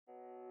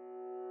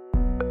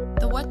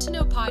What to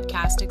Know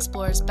podcast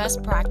explores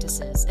best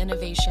practices,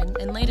 innovation,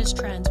 and latest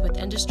trends with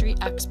industry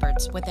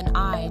experts with an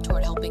eye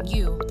toward helping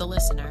you, the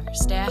listener,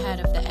 stay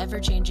ahead of the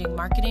ever-changing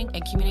marketing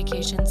and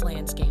communications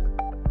landscape.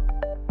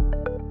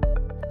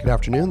 Good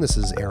afternoon. This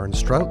is Aaron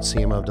Strout,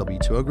 CMO of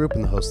W2O Group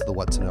and the host of the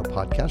What to Know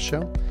podcast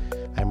show.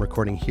 I'm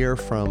recording here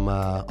from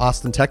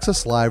Austin,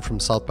 Texas, live from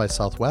South by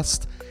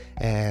Southwest.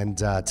 And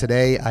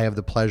today I have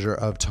the pleasure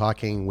of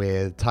talking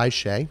with Ty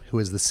Shay, who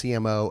is the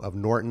CMO of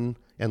Norton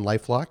and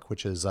Lifelock,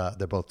 which is,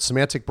 they're both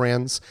Symantec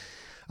brands.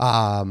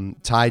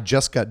 Ty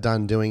just got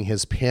done doing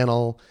his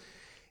panel.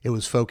 It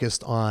was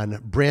focused on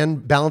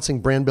balancing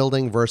brand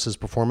building versus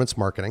performance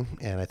marketing.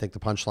 And I think the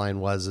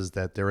punchline is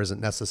that there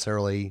isn't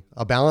necessarily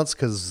a balance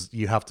because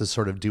you have to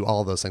sort of do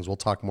all of those things. We'll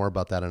talk more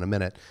about that in a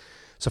minute.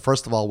 So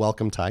first of all,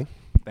 welcome, Ty.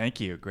 Thank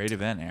you. Great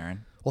event,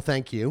 Aaron. Well,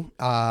 thank you.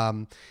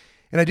 And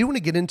I do want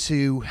to get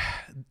into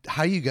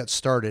how you got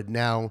started.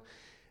 Now,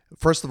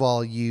 first of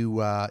all,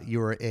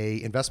 you're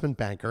a investment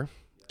banker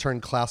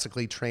turned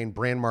classically trained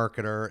brand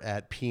marketer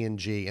at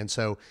P&G. And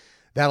so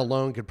that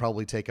alone could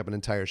probably take up an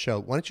entire show.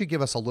 Why don't you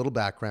give us a little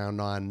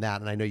background on that?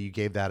 And I know you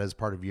gave that as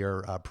part of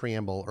your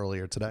preamble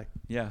earlier today.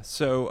 Yeah,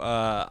 so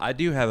I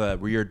do have a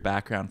weird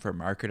background for a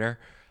marketer.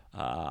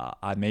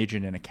 I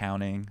majored in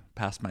accounting,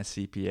 passed my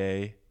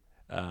CPA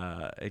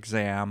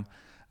exam.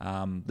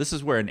 This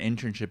is where an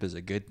internship is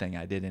a good thing.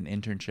 I did an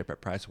internship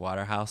at Price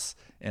Waterhouse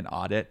in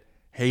audit.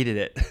 Hated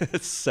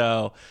it.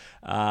 So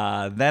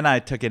then I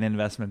took an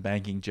investment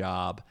banking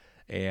job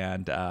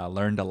and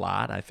learned a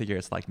lot. I figure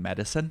it's like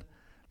medicine,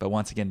 but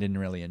once again, didn't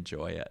really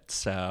enjoy it.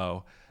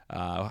 So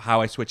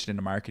how I switched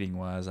into marketing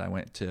was I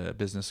went to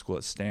business school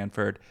at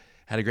Stanford,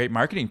 had a great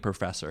marketing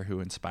professor who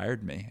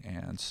inspired me.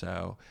 And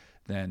so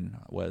then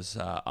was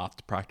off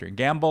to Procter &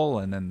 Gamble,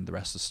 and then the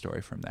rest of the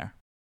story from there.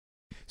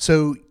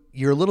 So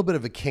you're a little bit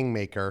of a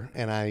kingmaker,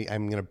 and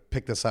I'm going to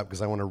pick this up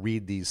because I want to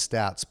read these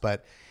stats,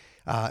 but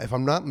if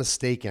I'm not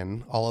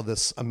mistaken, all of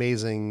this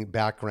amazing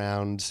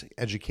background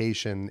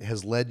education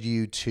has led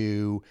you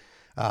to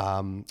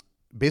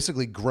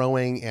basically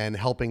growing and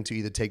helping to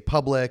either take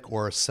public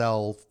or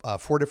sell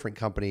 4 different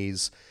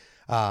companies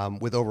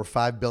with over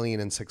 $5 billion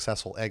in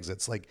successful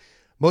exits. Like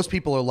most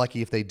people are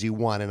lucky if they do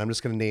one, and I'm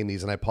just going to name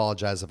these, and I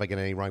apologize if I get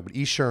any wrong, but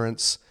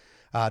Esurance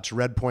to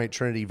Redpoint,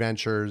 Trinity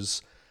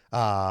Ventures,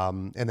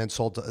 and then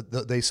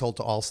they sold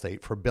to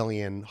Allstate for $1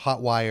 billion.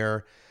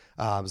 Hotwire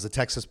was the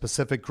Texas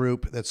Pacific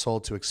Group that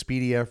sold to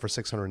Expedia for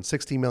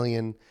 $660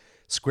 million.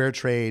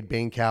 SquareTrade,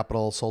 Bain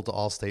Capital sold to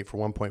Allstate for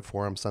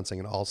 $1.4. I'm sensing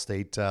an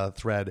Allstate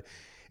thread.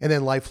 And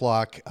then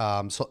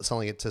LifeLock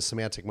selling it to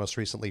Symantec most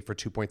recently for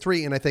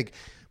 $2.3. And I think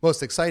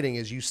most exciting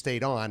is you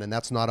stayed on, and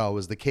that's not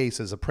always the case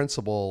as a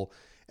principal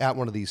at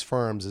one of these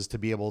firms, is to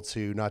be able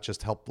to not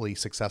just helpfully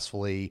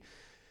successfully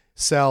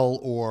sell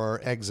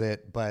or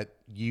exit, but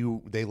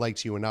they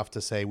liked you enough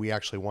to say, we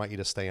actually want you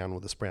to stay on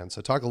with this brand.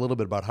 So talk a little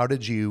bit about how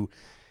did you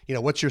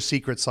what's your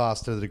secret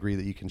sauce to the degree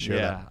that you can share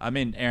that? Yeah, I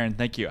mean, Aaron,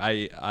 thank you.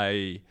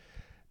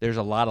 There's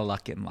a lot of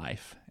luck in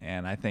life,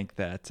 and I think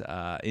that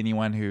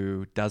anyone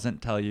who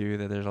doesn't tell you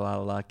that there's a lot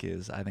of luck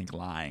is, I think,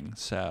 lying.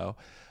 So,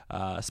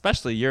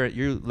 especially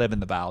you live in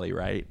the Valley,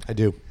 right? I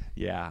do.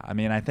 Yeah, I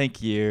mean, I think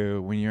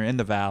when you're in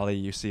the Valley,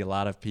 you see a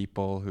lot of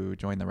people who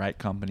join the right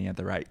company at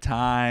the right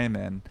time,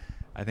 and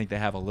I think they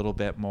have a little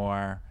bit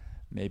more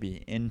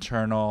maybe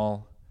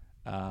internal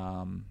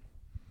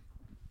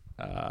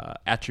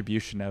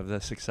attribution of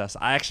the success.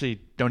 I actually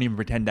don't even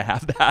pretend to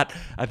have that.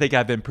 I think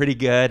I've been pretty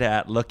good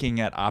at looking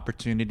at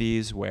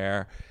opportunities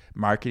where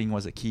marketing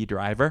was a key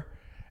driver.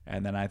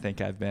 And then I think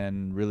I've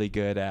been really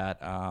good at,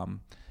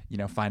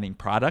 finding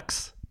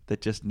products that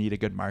just need a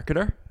good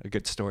marketer, a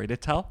good story to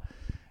tell.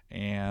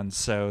 And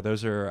so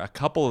those are a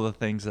couple of the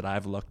things that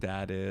I've looked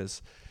at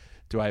is,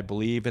 do I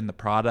believe in the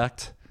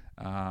product?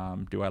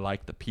 Do I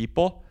like the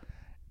people?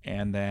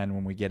 And then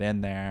when we get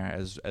in there,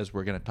 as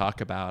we're going to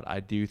talk about, I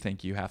do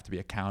think you have to be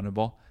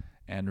accountable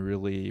and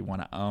really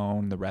want to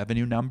own the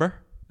revenue number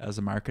as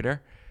a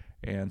marketer.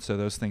 And so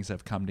those things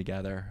have come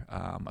together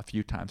a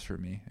few times for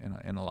me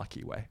in a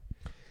lucky way.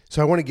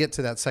 So I want to get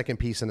to that second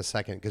piece in a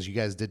second because you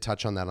guys did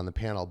touch on that on the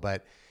panel.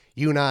 But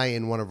you and I,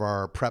 in one of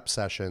our prep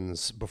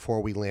sessions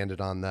before we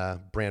landed on the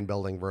brand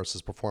building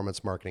versus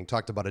performance marketing,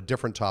 talked about a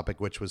different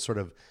topic, which was sort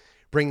of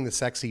bringing the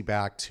sexy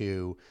back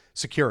to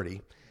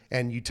security.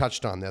 And you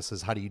touched on this,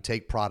 is how do you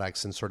take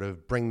products and sort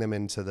of bring them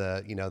into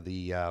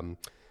the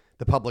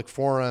public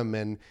forum.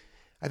 And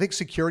I think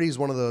security is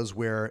one of those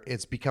where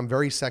it's become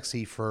very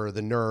sexy for the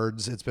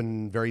nerds. It's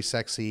been very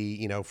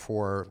sexy,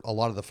 for a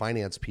lot of the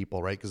finance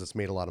people, right? Because it's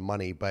made a lot of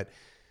money. But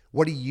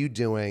what are you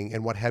doing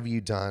and what have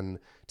you done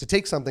to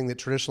take something that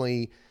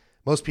traditionally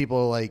most people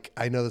are like,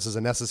 I know this is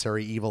a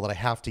necessary evil that I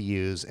have to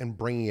use, and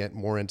bringing it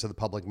more into the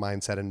public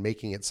mindset and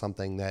making it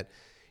something that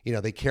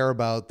they care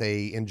about,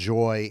 they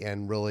enjoy,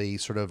 and really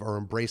sort of are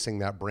embracing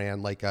that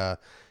brand like an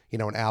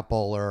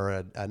Apple or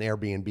an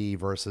Airbnb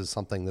versus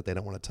something that they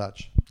don't want to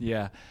touch.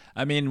 Yeah.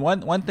 I mean,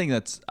 one thing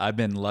I've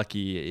been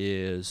lucky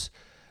is,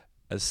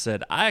 as I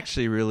said, I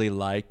actually really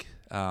like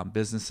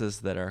businesses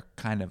that are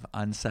kind of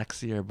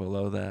unsexy or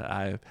below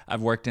that.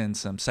 I've worked in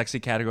some sexy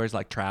categories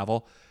like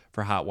travel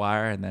for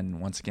Hotwire, and then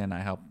once again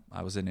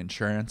I was in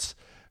insurance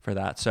for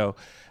that. So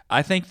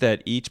I think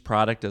that each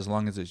product, as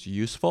long as it's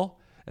useful,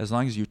 as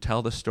long as you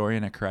tell the story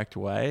in a correct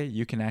way,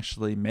 you can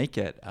actually make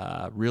it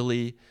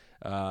really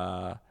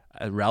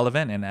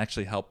relevant and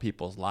actually help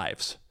people's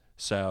lives.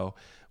 So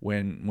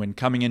when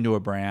coming into a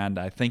brand,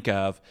 I think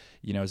of,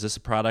 is this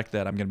a product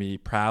that I'm going to be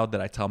proud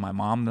that I tell my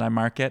mom that I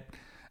market?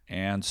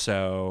 And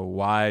so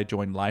why I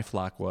joined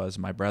LifeLock was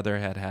my brother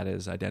had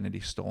his identity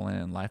stolen,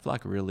 and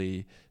LifeLock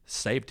really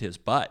saved his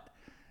butt.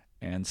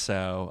 And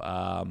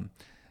so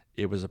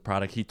it was a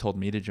product he told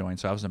me to join.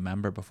 So I was a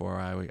member before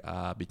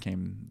I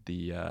became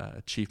the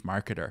chief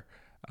marketer.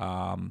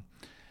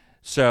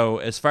 So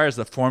as far as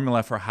the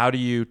formula for how do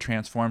you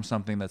transform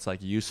something that's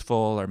like useful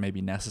or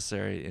maybe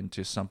necessary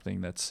into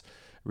something that's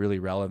really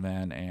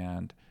relevant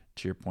and,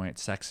 to your point,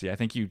 sexy, I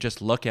think you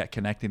just look at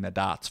connecting the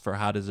dots for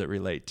how does it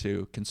relate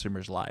to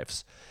consumers'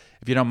 lives.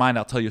 If you don't mind,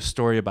 I'll tell you a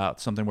story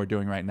about something we're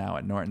doing right now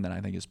at Norton that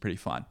I think is pretty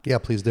fun. Yeah,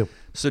 please do.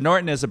 So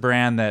Norton is a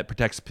brand that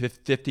protects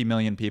 50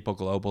 million people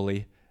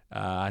globally.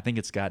 I think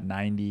it's got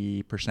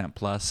 90%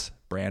 plus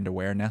brand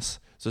awareness.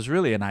 So it's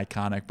really an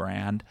iconic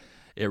brand.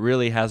 It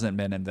really hasn't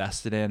been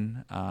invested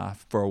in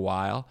for a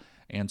while.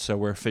 And so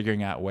we're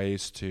figuring out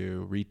ways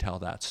to retell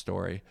that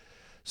story.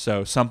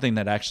 So something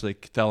that actually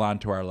fell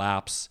onto our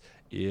laps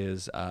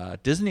is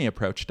Disney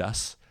approached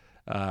us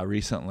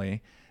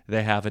recently.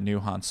 They have a new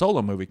Han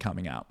Solo movie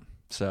coming out.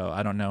 So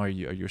I don't know, are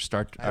you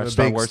Star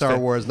Wars? Star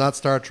Wars, not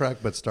Star Trek,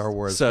 but Star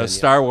Wars. So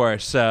Star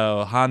Wars.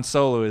 So Han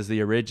Solo is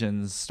the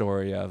origins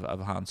story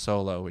of Han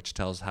Solo, which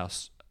tells how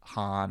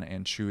Han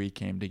and Chewie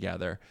came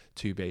together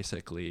to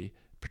basically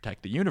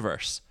protect the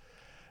universe.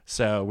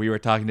 So we were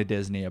talking to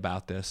Disney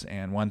about this,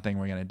 and one thing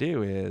we're going to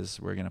do is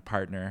we're going to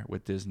partner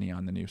with Disney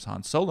on the new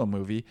Han Solo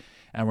movie,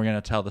 and we're going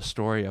to tell the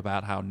story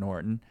about how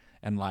Norton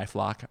and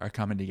LifeLock are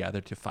coming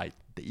together to fight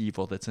the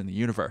evil that's in the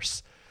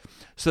universe.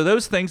 So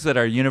those things that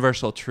are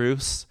universal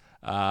truths,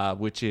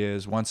 which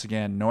is, once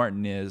again,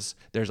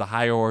 there's a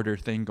higher order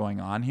thing going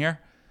on here,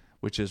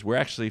 which is we're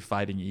actually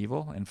fighting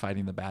evil and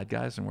fighting the bad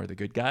guys, and we're the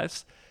good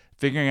guys.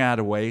 Figuring out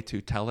a way to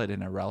tell it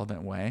in a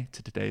relevant way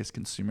to today's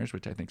consumers,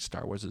 which I think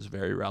Star Wars is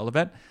very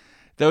relevant.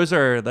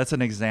 That's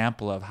an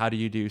example of how do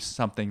you do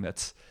something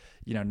that's,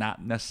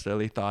 not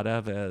necessarily thought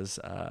of as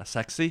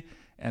sexy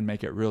and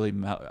make it really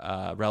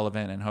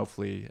relevant and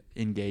hopefully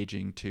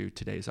engaging to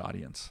today's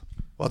audience.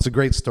 Well, it's a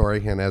great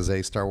story, and as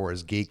a Star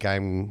Wars geek,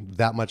 I'm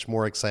that much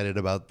more excited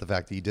about the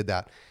fact that you did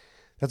that.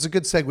 That's a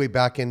good segue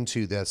back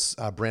into this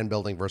brand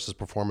building versus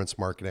performance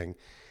marketing.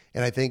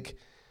 And I think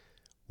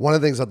one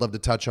of the things I'd love to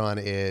touch on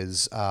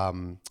is,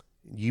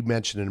 you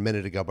mentioned it a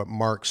minute ago, but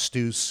Mark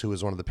Stoos, who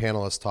was one of the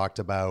panelists, talked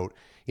about,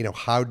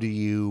 how do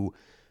you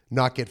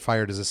not get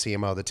fired as a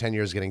CMO? The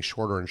tenure is getting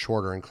shorter and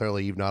shorter, and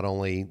clearly you've not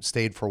only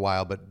stayed for a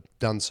while, but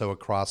done so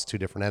across two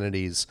different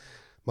entities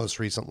most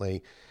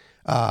recently.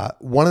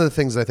 One of the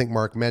things that I think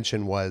Mark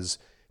mentioned was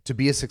to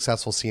be a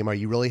successful CMO,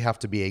 you really have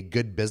to be a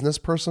good business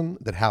person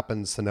that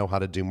happens to know how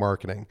to do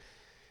marketing.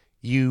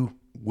 You,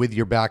 with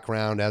your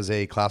background as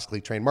a classically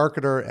trained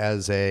marketer,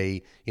 as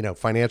a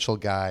financial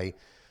guy,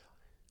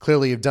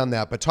 clearly you've done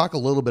that. But talk a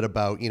little bit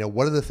about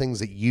what are the things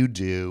that you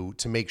do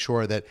to make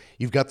sure that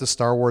you've got the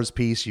Star Wars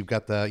piece, you've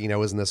got the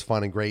isn't this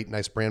fun and great,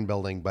 nice brand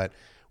building, but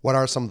what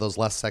are some of those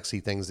less sexy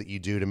things that you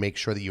do to make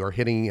sure that you are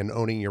hitting and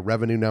owning your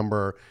revenue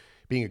number,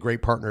 being a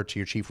great partner to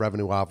your chief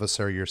revenue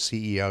officer, your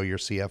CEO, your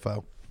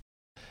CFO?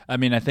 I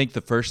mean, I think the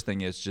first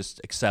thing is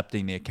just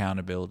accepting the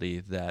accountability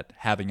that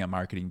having a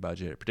marketing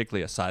budget,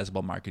 particularly a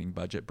sizable marketing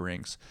budget,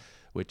 brings,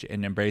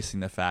 and embracing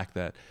the fact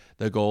that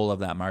the goal of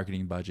that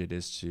marketing budget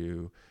is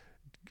to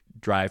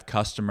drive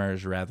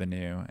customers,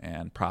 revenue,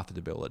 and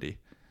profitability.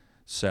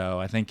 So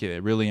I think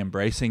really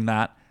embracing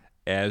that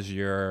as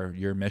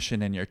your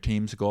mission and your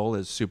team's goal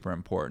is super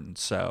important.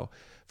 So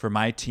for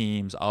my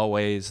teams,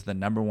 always the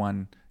number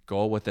one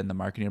goal within the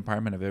marketing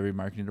department of every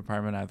marketing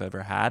department I've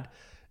ever had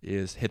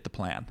is hit the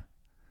plan.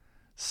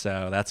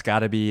 So that's got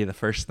to be the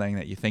first thing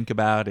that you think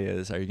about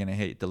is, are you going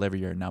to deliver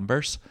your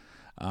numbers?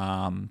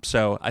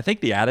 So I think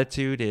the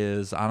attitude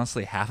is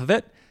honestly half of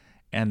it,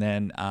 and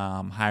then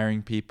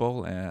hiring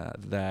people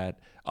that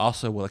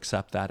also will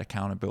accept that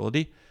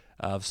accountability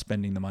of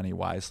spending the money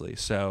wisely.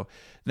 So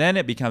then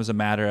it becomes a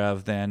matter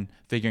of then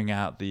figuring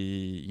out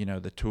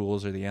the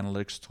tools or the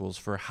analytics tools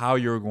for how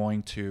you're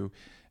going to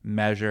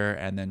measure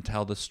and then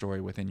tell the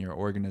story within your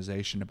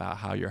organization about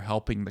how you're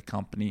helping the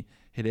company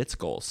hit its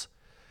goals.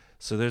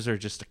 So those are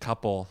just a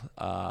couple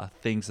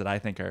things that I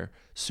think are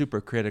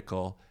super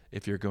critical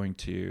if you're going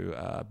to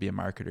be a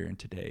marketer in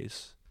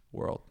today's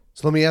world.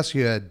 So let me ask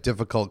you a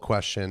difficult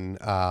question,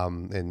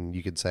 and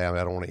you could say,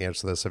 I don't want to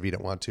answer this if you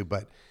don't want to,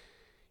 but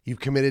you've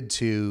committed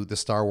to the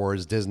Star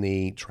Wars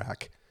Disney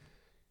track.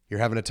 You're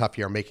having a tough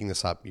year. I'm making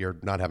this up. You're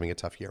not having a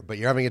tough year, but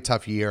you're having a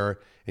tough year,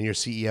 and your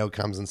CEO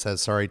comes and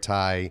says, sorry,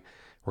 Ty,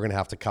 we're going to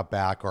have to cut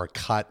back or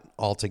cut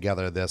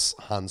altogether this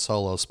Han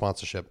Solo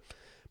sponsorship.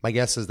 My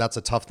guess is that's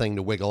a tough thing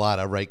to wiggle out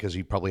of, right? Because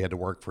you probably had to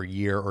work for a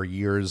year or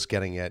years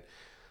getting it.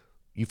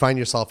 You find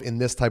yourself in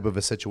this type of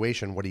a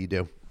situation. What do you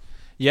do?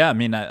 Yeah, I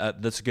mean,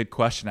 that's a good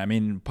question. I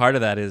mean, part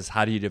of that is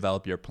how do you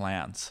develop your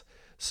plans?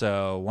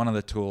 So one of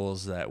the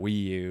tools that we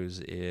use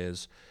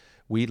is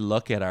we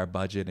look at our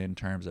budget in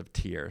terms of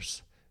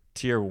tiers.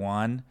 Tier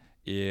 1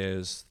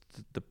 is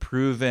the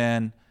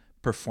proven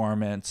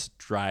performance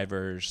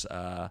drivers,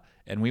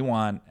 and we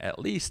want at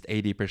least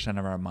 80%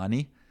 of our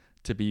money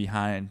to be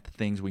behind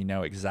things we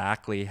know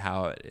exactly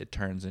how it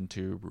turns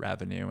into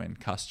revenue and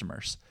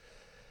customers.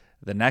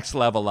 The next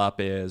level up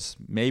is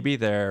maybe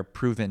they're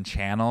proven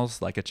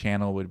channels, like a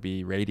channel would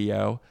be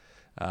radio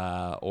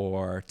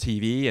or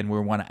TV, and we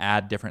want to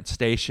add different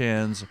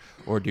stations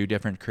or do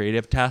different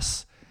creative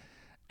tests.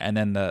 And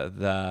then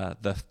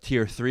the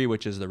tier 3,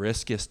 which is the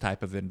riskiest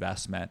type of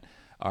investment,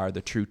 are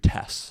the true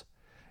tests.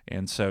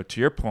 And so to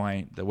your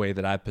point, the way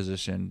that I've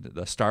positioned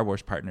the Star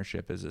Wars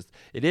partnership is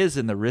it is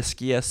in the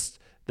riskiest,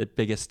 the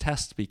biggest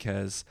test,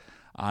 because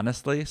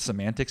honestly,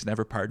 Symantec's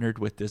never partnered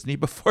with Disney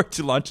before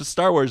to launch a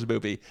Star Wars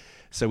movie.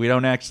 So we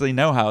don't actually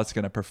know how it's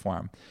going to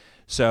perform.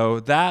 So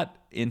that,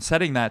 in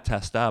setting that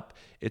test up,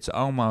 it's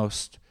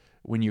almost,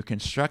 when you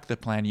construct the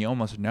plan, you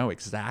almost know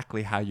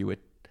exactly how you would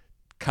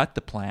cut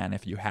the plan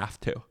if you have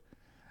to.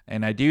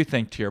 And I do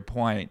think, to your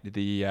point,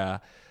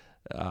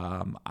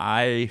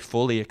 I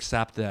fully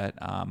accept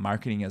that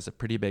marketing is a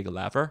pretty big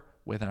lever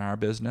within our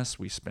business.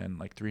 We spend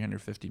like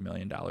 $350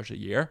 million a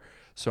year.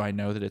 So I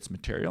know that it's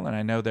material, and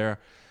I know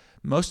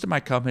most of my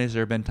companies,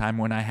 there have been times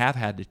when I have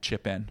had to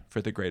chip in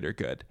for the greater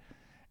good.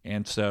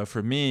 And so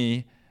for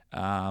me,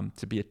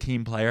 to be a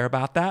team player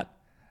about that,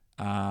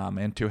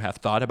 and to have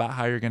thought about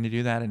how you're going to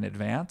do that in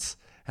advance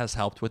has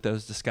helped with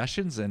those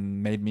discussions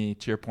and made me,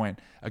 to your point,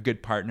 a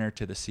good partner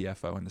to the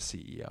CFO and the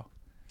CEO.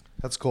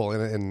 That's cool.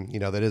 And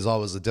that is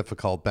always a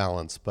difficult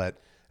balance,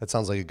 but that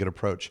sounds like a good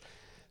approach.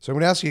 So I'm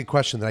going to ask you a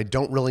question that I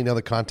don't really know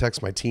the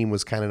context. My team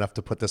was kind enough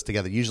to put this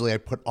together. Usually I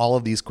put all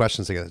of these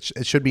questions together.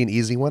 It should be an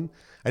easy one.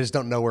 I just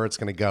don't know where it's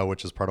going to go,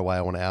 which is part of why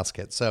I want to ask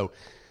it. So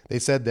they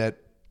said that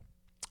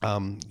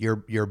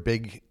you're a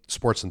big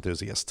sports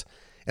enthusiast.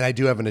 And I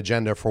do have an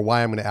agenda for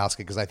why I'm going to ask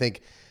it, because I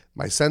think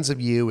my sense of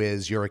you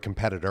is you're a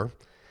competitor.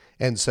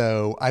 And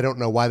so I don't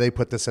know why they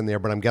put this in there,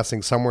 but I'm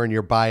guessing somewhere in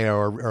your bio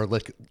or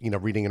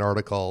reading an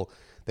article,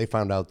 they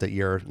found out that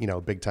you're,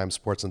 a big time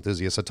sports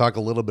enthusiast. So talk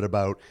a little bit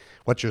about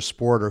what's your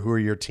sport, or who are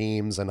your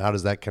teams, and how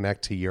does that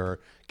connect to your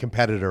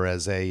competitor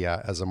as a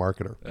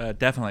marketer?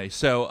 Definitely.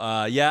 So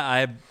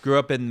I grew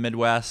up in the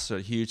Midwest, so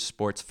a huge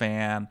sports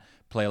fan,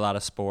 play a lot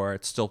of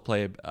sports, still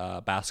play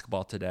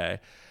basketball today.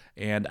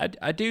 And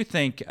I do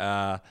think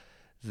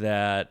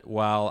that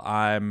while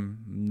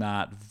I'm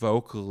not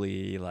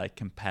vocally like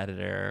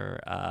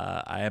competitor,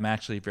 I am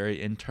actually very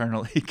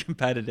internally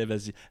competitive,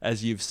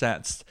 as you've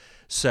sensed.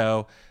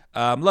 So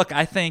look,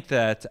 I think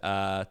that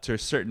to a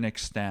certain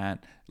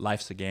extent,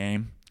 life's a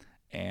game.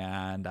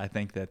 And I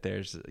think that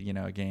there's,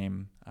 a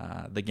game,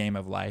 the game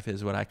of life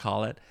is what I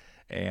call it.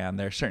 And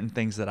there are certain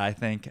things that I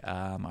think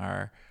I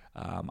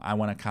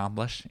want to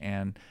accomplish.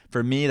 And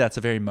for me, that's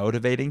a very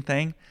motivating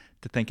thing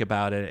to think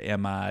about it.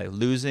 Am I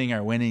losing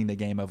or winning the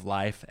game of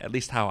life? At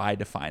least how I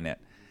define it.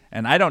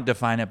 And I don't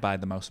define it by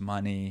the most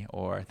money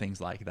or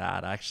things like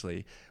that.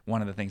 Actually,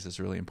 one of the things that's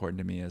really important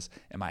to me is,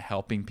 am I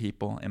helping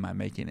people? Am I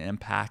making an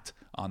impact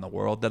on the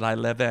world that I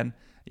live in?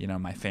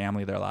 My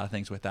family, there are a lot of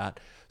things with that.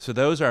 So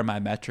those are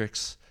my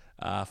metrics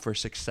for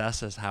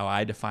success, as how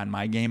I define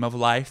my game of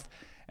life.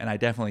 And I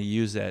definitely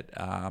use it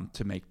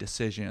to make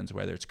decisions,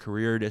 whether it's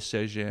career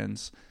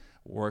decisions,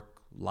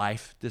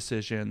 work-life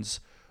decisions,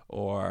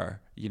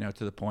 or,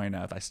 to the point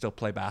of I still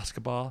play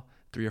basketball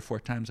 3 or 4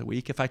 times a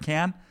week if I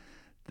can.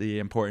 The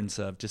importance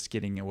of just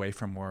getting away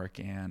from work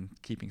and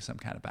keeping some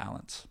kind of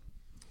balance.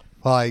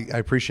 Well, I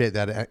appreciate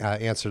that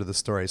answer to the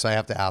story. So I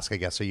have to ask, I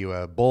guess, are you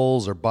a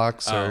Bulls or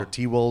Bucks or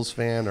T-Wolves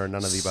fan, or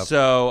none of the above?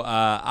 So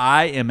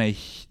I am a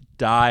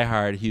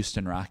diehard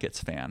Houston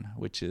Rockets fan,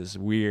 which is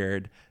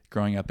weird,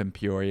 growing up in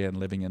Peoria and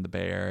living in the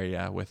Bay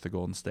Area with the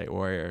Golden State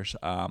Warriors.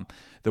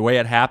 The way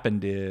it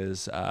happened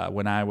is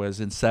when I was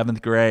in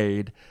 7th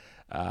grade,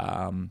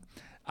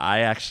 I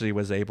actually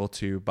was able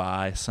to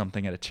buy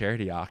something at a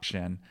charity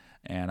auction,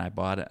 and I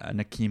bought a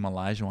Hakeem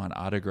Olajuwon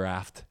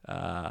autographed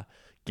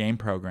game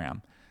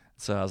program.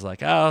 So I was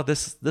like, oh,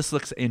 this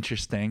looks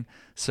interesting.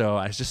 So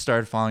I just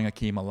started following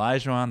Hakeem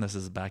Olajuwon. This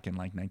is back in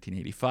like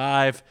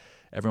 1985.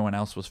 Everyone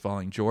else was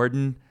following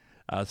Jordan.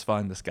 I was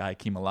following this guy,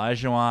 Hakeem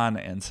Olajuwon,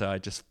 and so I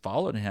just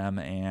followed him.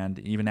 And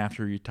even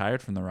after he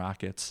retired from the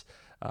Rockets,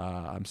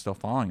 I'm still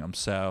following him.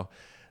 So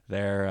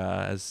they're,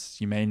 as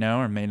you may know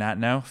or may not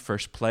know,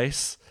 first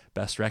place,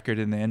 best record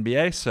in the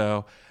NBA.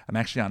 So I'm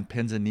actually on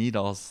pins and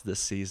needles this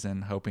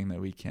season, hoping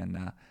that we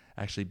can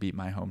actually beat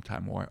my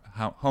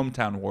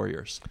hometown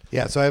Warriors.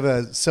 Yeah, so I have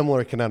a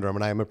similar conundrum,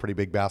 and I am a pretty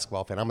big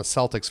basketball fan. I'm a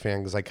Celtics fan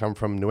because I come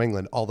from New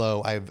England,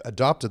 although I've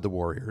adopted the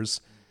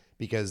Warriors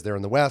because they're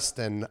in the West,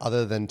 and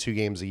other than 2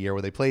 games a year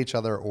where they play each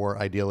other, or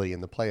ideally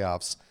in the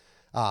playoffs.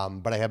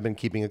 But I have been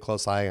keeping a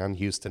close eye on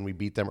Houston. We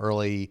beat them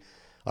early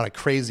on a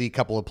crazy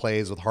couple of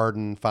plays with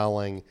Harden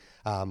fouling.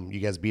 You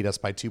guys beat us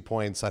by 2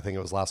 points. I think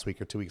it was last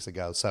week or 2 weeks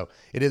ago. So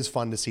it is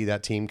fun to see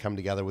that team come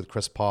together with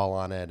Chris Paul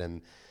on it.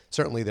 And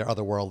certainly they're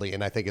otherworldly.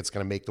 And I think it's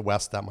going to make the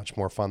West that much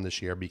more fun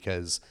this year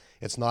because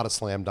it's not a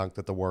slam dunk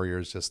that the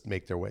Warriors just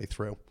make their way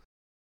through.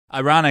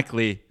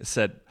 Ironically,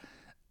 said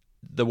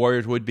the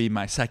Warriors would be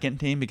my second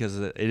team because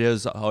it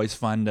is always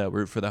fun to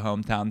root for the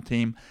hometown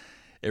team.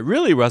 It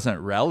really wasn't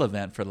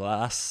relevant for the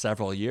last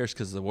several years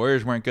because the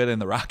Warriors weren't good and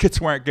the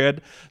Rockets weren't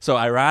good. So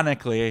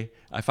ironically,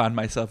 I found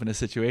myself in a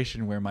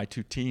situation where my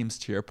two teams,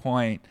 to your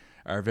point,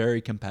 are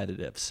very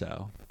competitive.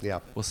 So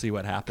yeah, we'll see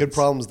what happens. Good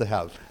problems to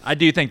have. I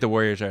do think the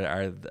Warriors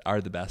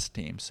are the best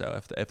team.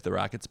 So if the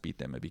Rockets beat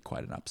them, it'd be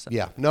quite an upset.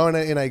 Yeah, no, and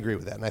I agree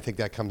with that. And I think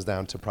that comes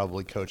down to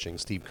probably coaching.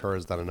 Steve Kerr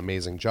has done an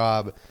amazing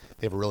job.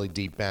 They have a really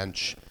deep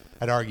bench.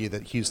 I'd argue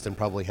that Houston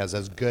probably has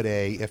as good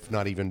if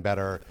not even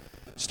better,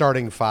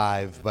 starting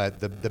five, but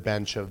the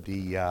bench of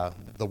the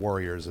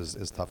Warriors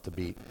is tough to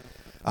beat.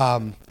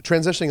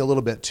 Transitioning a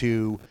little bit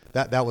to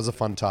that was a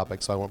fun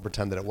topic, so I won't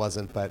pretend that it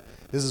wasn't. But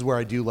this is where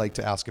I do like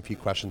to ask a few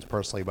questions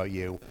personally about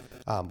you.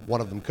 One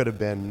of them could have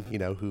been,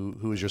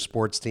 who is your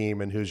sports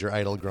team and who's your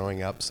idol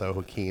growing up. So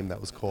Hakeem,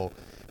 that was cool.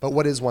 But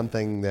what is one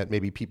thing that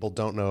maybe people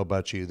don't know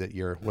about you that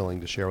you're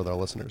willing to share with our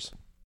listeners?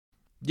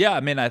 Yeah,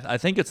 I mean, I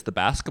think it's the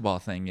basketball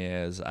thing.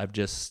 I've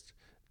just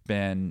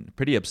been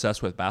pretty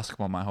obsessed with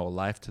basketball my whole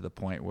life to the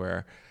point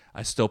where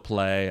I still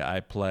play.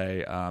 I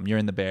play. You're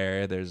in the Bay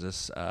Area. There's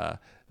this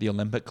the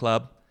Olympic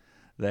Club.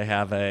 They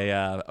have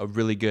a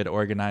really good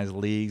organized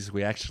leagues.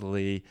 We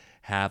actually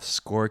have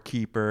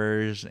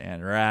scorekeepers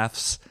and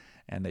refs,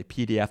 and they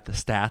PDF the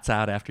stats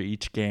out after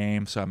each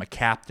game. So I'm a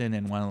captain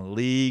in one of the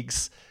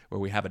leagues where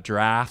we have a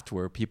draft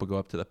where people go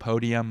up to the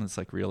podium. It's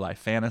like real life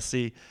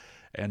fantasy.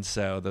 And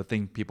so the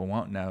thing people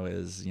won't know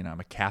is, I'm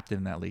a captain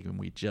in that league and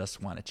we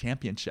just won a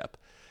championship.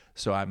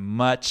 So I'm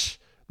much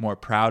more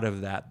proud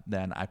of that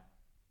than I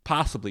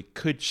possibly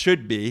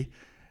should be,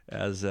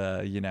 as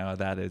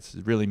that it's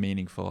really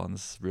meaningful and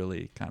it's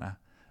really kind of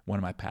one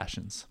of my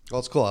passions. Well,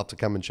 it's cool. I'll have to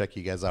come and check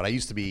you guys out. I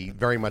used to be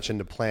very much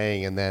into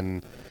playing, and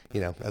then,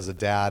 as a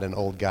dad and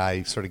old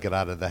guy, sort of get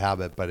out of the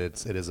habit, but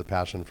it is a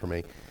passion for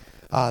me.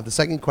 The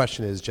second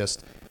question is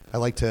just, I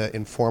like to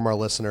inform our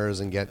listeners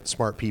and get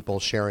smart people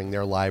sharing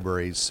their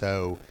libraries.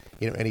 So,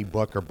 any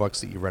book or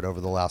books that you read over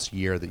the last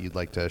year that you'd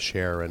like to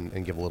share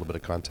and give a little bit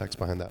of context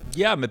behind that.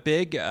 Yeah, I'm a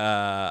big,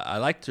 I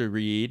like to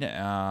read,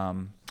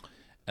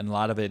 and a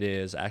lot of it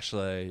is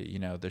actually,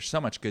 there's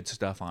so much good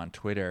stuff on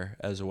Twitter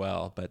as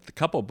well. But the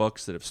couple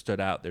books that have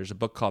stood out, there's a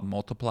book called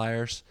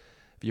Multipliers.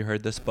 Have you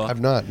heard this book?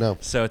 I've not, no.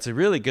 So it's a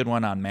really good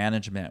one on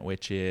management,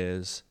 which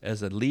is,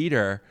 as a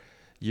leader,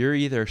 you're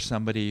either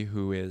somebody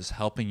who is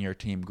helping your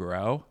team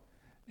grow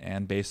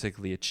and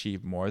basically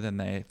achieve more than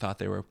they thought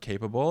they were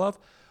capable of,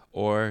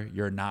 or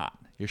you're not.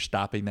 You're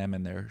stopping them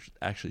and they're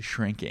actually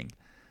shrinking.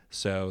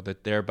 So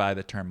that thereby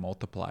the term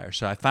multiplier.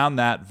 So I found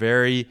that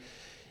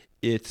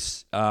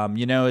it's,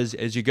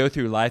 as you go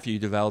through life, you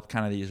develop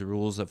kind of these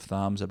rules of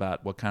thumbs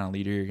about what kind of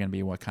leader you're going to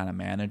be, what kind of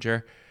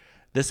manager.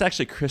 This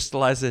actually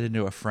crystallized it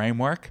into a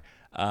framework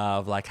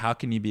of like, how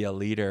can you be a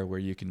leader where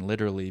you can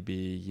literally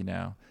be,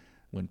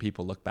 when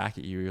people look back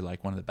at you, you're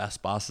like one of the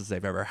best bosses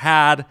they've ever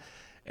had.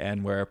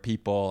 And where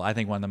people, I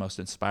think one of the most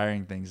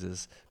inspiring things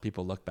is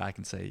people look back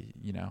and say,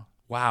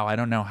 wow, I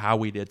don't know how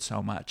we did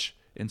so much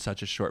in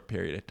such a short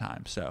period of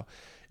time. So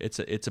it's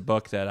a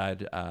book that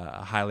I'd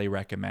highly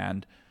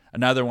recommend.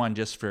 Another one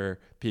just for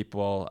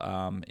people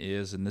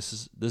is, and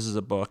this is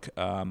a book,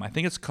 I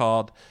think it's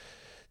called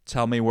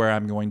Tell Me Where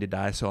I'm Going to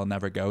Die So I'll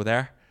Never Go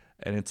There.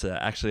 And it's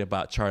actually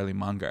about Charlie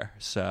Munger.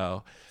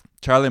 So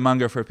Charlie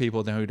Munger, for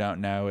people who don't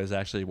know, is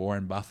actually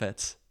Warren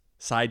Buffett's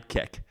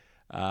sidekick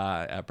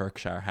at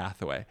Berkshire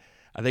Hathaway.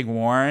 I think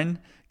Warren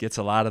gets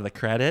a lot of the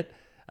credit.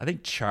 I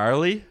think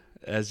Charlie,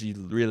 as you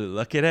really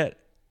look at it,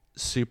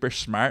 super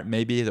smart,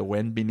 maybe the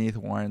wind beneath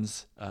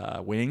Warren's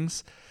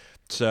wings.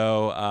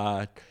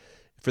 So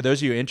for those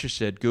of you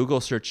interested, Google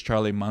search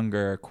Charlie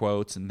Munger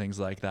quotes and things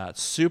like that.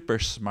 Super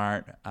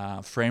smart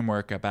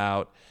framework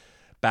about,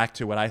 back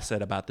to what I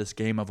said about this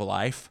game of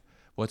life.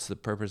 What's the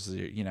purpose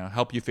of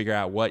help you figure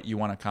out what you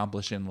want to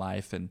accomplish in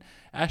life and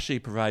actually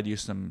provide you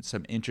some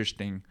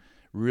interesting,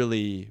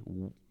 really,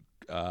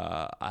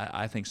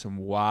 I think some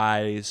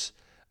wise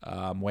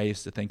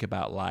ways to think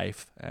about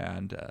life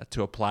and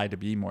to apply to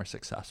be more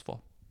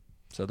successful.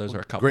 So those are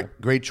a couple.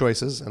 Great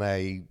choices, and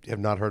I have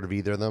not heard of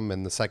either of them.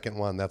 And the second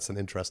one, that's an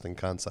interesting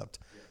concept,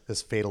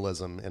 this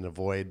fatalism and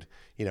avoid,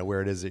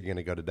 where it is that you're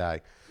going to go to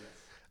die.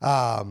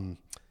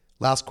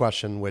 Last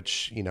question,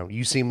 which,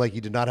 you seem like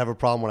you did not have a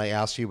problem when I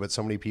asked you, but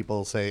so many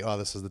people say, oh,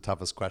 this is the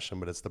toughest question,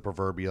 but it's the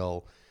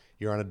proverbial,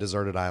 you're on a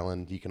deserted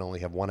island, you can only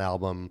have one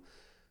album.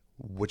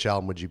 Which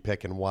album would you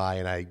pick and why?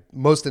 And I'm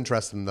most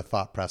interested in the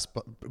thought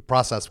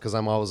process because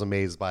I'm always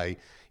amazed by,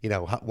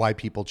 why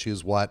people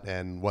choose what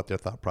and what their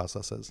thought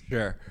process is.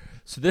 Sure.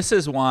 So this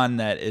is one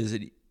that is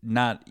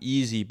not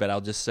easy, but I'll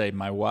just say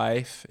my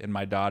wife and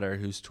my daughter,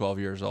 who's 12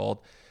 years old,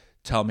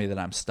 tell me that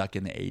I'm stuck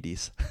in the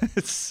 80s.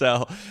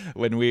 So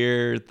when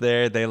we're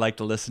there, they like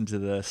to listen to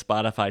the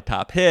Spotify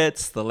top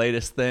hits, the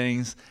latest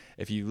things.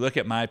 If you look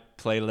at my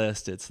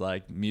playlist, it's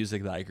like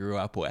music that I grew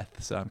up with.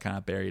 So I'm kind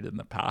of buried in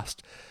the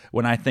past.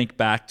 When I think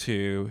back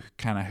to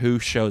kind of who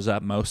shows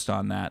up most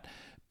on that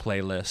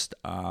playlist,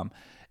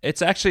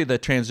 it's actually the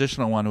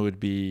transitional one would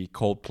be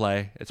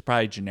Coldplay. It's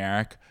probably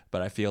generic,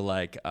 but I feel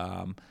like,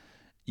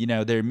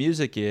 their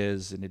music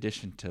is, in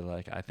addition to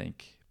like, I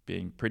think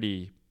being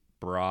pretty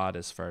broad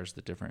as far as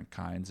the different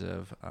kinds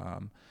of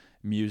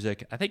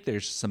music, I think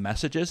there's some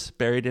messages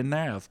buried in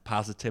there of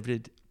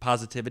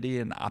positivity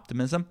and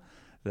optimism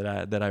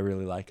that I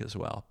really like as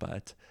well.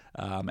 But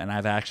and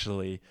I've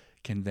actually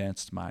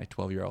convinced my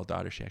 12-year-old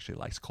daughter she actually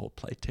likes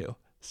Coldplay too.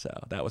 So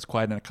that was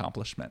quite an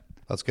accomplishment.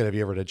 That's good. Have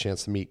you ever had a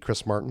chance to meet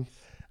Chris Martin?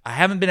 I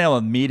haven't been able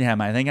to meet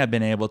him. I think I've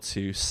been able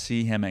to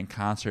see him in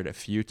concert a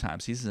few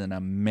times. He's an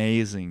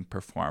amazing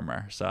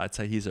performer. So I'd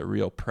say he's a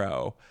real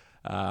pro.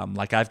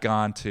 Like I've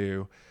gone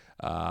to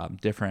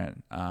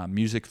different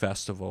music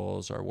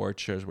festivals or award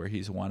shows where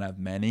he's one of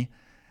many.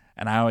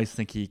 And I always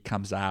think he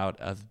comes out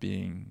of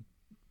being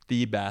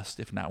the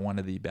best, if not one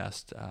of the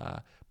best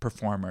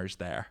performers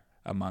there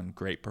among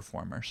great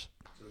performers.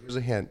 So here's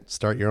a hint.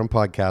 Start your own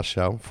podcast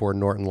show for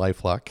Norton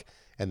LifeLock,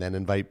 and then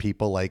invite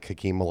people like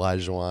Hakeem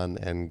Olajuwon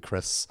and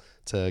Chris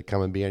to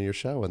come and be on your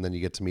show, and then you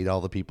get to meet all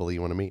the people that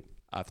you want to meet.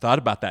 I've thought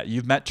about that.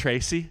 You've met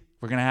Tracy.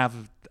 We're going to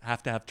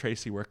have to have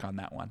Tracy work on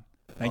that one.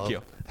 Thank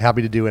you.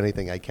 Happy to do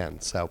anything I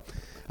can. So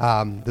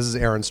this is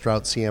Aaron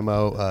Strout,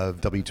 CMO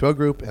of W2O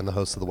Group and the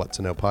host of the What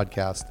to Know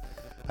podcast.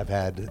 I've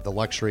had the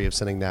luxury of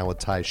sitting down with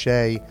Ty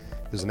Shay,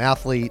 who's an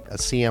athlete, a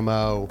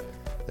CMO,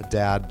 a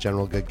dad,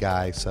 general good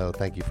guy. So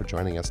thank you for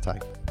joining us, Ty.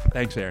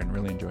 Thanks, Aaron.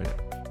 Really enjoyed it.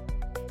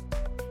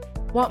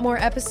 Want more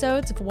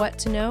episodes of What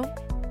to Know?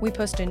 We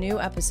post a new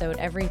episode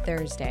every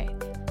Thursday.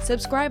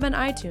 Subscribe on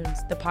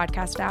iTunes, the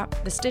podcast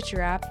app, the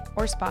Stitcher app,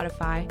 or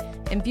Spotify,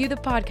 and view the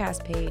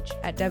podcast page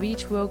at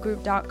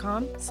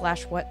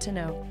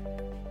w2ogroup.com/whattoknow.